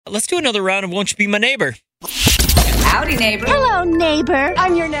Let's do another round of Won't You Be My Neighbor? Howdy, neighbor. Hello, neighbor.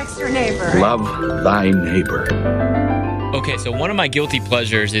 I'm your next door neighbor. Love thy neighbor. Okay, so one of my guilty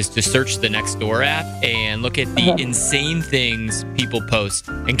pleasures is to search the Nextdoor app and look at the insane things people post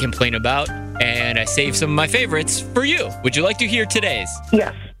and complain about. And I save some of my favorites for you. Would you like to hear today's?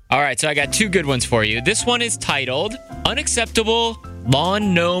 Yes. All right, so I got two good ones for you. This one is titled Unacceptable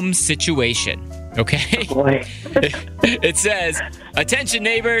Lawn Gnome Situation. Okay? Oh boy. It says, attention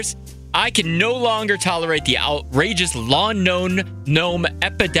neighbors, I can no longer tolerate the outrageous lawn gnome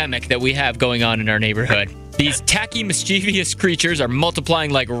epidemic that we have going on in our neighborhood. These tacky, mischievous creatures are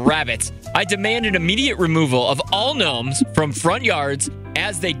multiplying like rabbits. I demand an immediate removal of all gnomes from front yards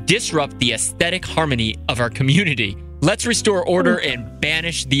as they disrupt the aesthetic harmony of our community. Let's restore order and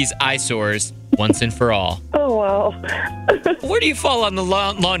banish these eyesores once and for all. Oh, wow. Where do you fall on the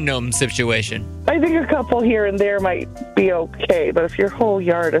lawn gnome situation? I think a couple here and there might be okay, but if your whole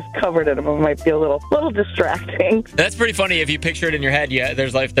yard is covered in them, it might be a little distracting. That's pretty funny if you picture it in your head. Yeah,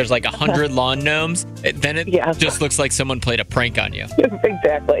 there's like 100 lawn gnomes. Then it just looks like someone played a prank on you.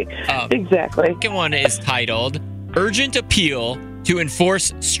 Exactly. Exactly. The second one is titled Urgent Appeal to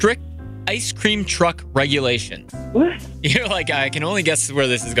Enforce Strict Ice Cream Truck Regulations. What? You're like, I can only guess where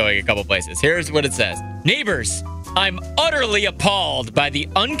this is going a couple places. Here's what it says. Neighbors, I'm utterly appalled by the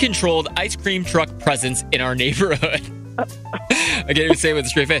uncontrolled ice cream truck presence in our neighborhood. I can't even say it with a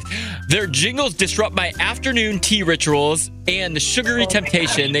straight face. Their jingles disrupt my afternoon tea rituals, and the sugary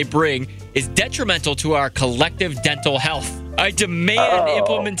temptation they bring is detrimental to our collective dental health. I demand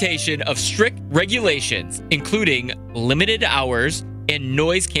implementation of strict regulations, including limited hours and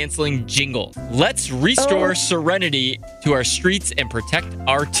noise-canceling jingles. Let's restore serenity to our streets and protect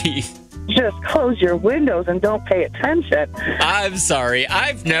our teeth. Just close your windows and don't pay attention. I'm sorry.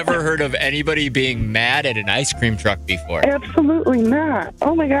 I've never heard of anybody being mad at an ice cream truck before. Absolutely not.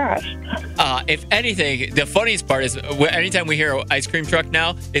 Oh, my gosh. If anything, the funniest part is anytime we hear an ice cream truck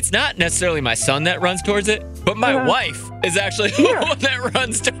now, it's not necessarily my son that runs towards it, but my wife is actually the one that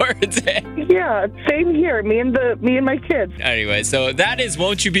runs towards it. Yeah, same here. Me and my kids. Anyway, so that is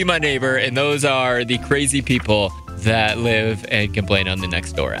Won't You Be My Neighbor, and those are the crazy people that live and complain on the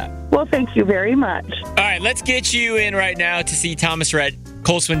Nextdoor app. Well, thank you very much. All right, let's get you in right now to see Thomas Rhett,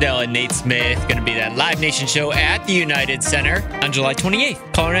 Cole Swindell, and Nate Smith. Going to be that Live Nation show at the United Center on July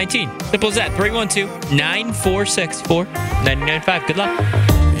 28th. Caller 19. Simple as that. 312-946-4995. Good luck.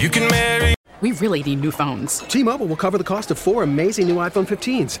 You can marry. We really need new phones. T-Mobile will cover the cost of 4 amazing new iPhone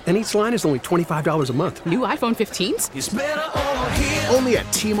 15s, and each line is only $25 a month. New iPhone 15s? It's better over here. Only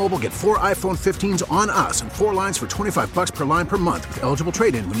at T-Mobile, get 4 iPhone 15s on us and 4 lines for $25 per line per month with eligible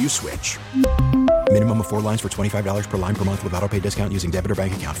trade-in when you switch. Minimum of 4 lines for $25 per line per month with autopay discount using debit or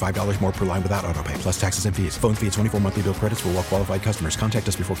bank account. $5 more per line without autopay, plus taxes and fees. Phone fee at 24 monthly bill credits for well-qualified customers. Contact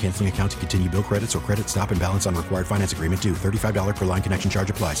us before canceling account to continue bill credits or credit stop and balance on required finance agreement due. $35 per line connection charge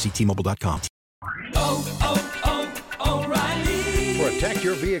applies. See T-Mobile.com. O'Reilly. Protect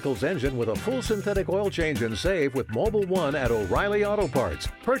your vehicle's engine with a full synthetic oil change and save with Mobile One at O'Reilly Auto Parts.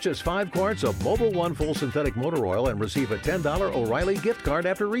 Purchase 5 quarts of Mobile One full synthetic motor oil and receive a $10 O'Reilly gift card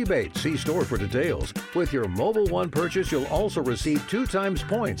after rebate. See store for details. With your Mobile One purchase, you'll also receive 2 times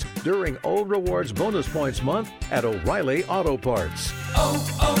points during O Rewards Bonus Points Month at O'Reilly Auto Parts.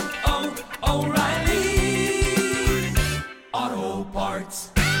 O'Reilly Auto Parts.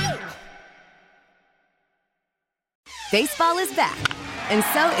 Baseball is back, and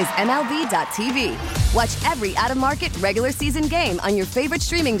so is MLB.tv. Watch every out-of-market regular season game on your favorite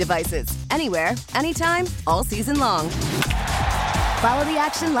streaming devices, anywhere, anytime, all season long. Follow the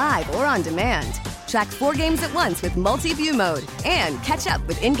action live or on demand. Track 4 games at once with multi-view mode and catch up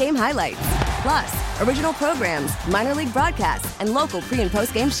with in-game highlights. Plus, original programs, minor league broadcasts, and local pre- and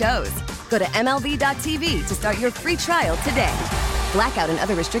post-game shows. Go to MLB.tv to start your free trial today. Blackout and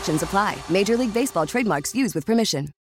other restrictions apply. Major League Baseball trademarks used with permission.